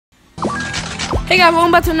Hey guys,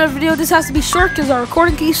 welcome back to another video. This has to be short because our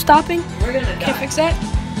recording keeps stopping. We're gonna Can't fix that.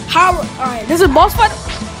 Alright, this is a boss fight.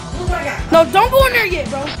 No, don't go in there yet,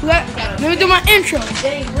 bro. Let me do my intro.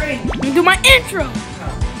 Let me do my intro.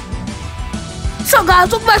 So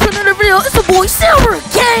guys, welcome back to another video. It's the boy Silver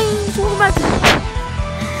Games. Welcome back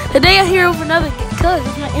to today I'm here with another cuz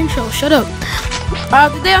it's my intro. Shut up.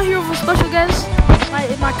 Today I'm here with a special guest.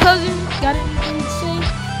 My cousin. Got anything to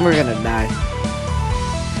say? We're gonna die.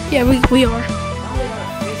 Yeah, we are.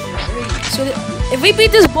 So if we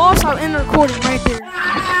beat this boss, I'll end the recording right there.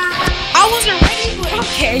 I wasn't ready, but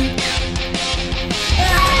okay.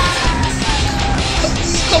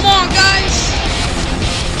 Come on, guys.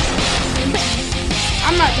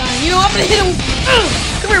 I'm not dying. You know, I'm gonna hit him.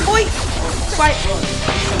 Come here, boy. Swipe.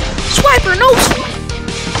 Swiper, no swipe.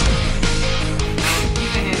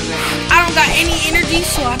 I don't got any energy,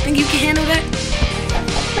 so I think you can handle that.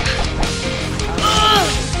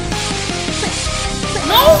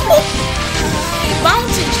 No!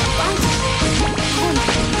 Bouncing.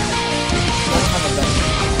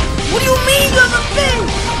 What do you mean you have a thing?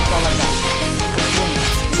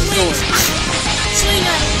 Swing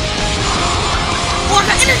at it. Oh, I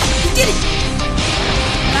got energy. We did it.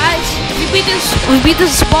 Guys, if we beat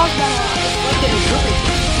this boss battle.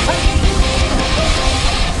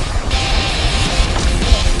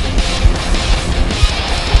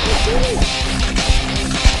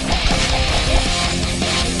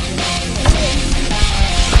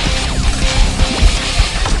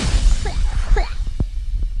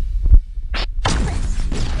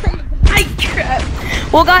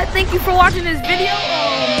 Well, guys, thank you for watching this video.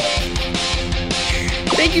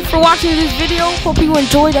 Hope you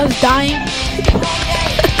enjoyed us dying.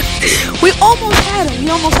 We almost had him.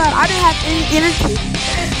 I didn't have any energy.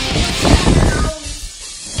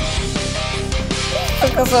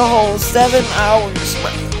 Took us a whole 7 hours.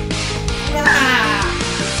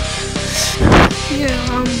 Yeah.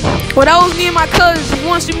 Well, that was me and my cousin. If you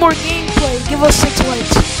want to see more gameplay, give us 6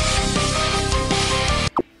 likes.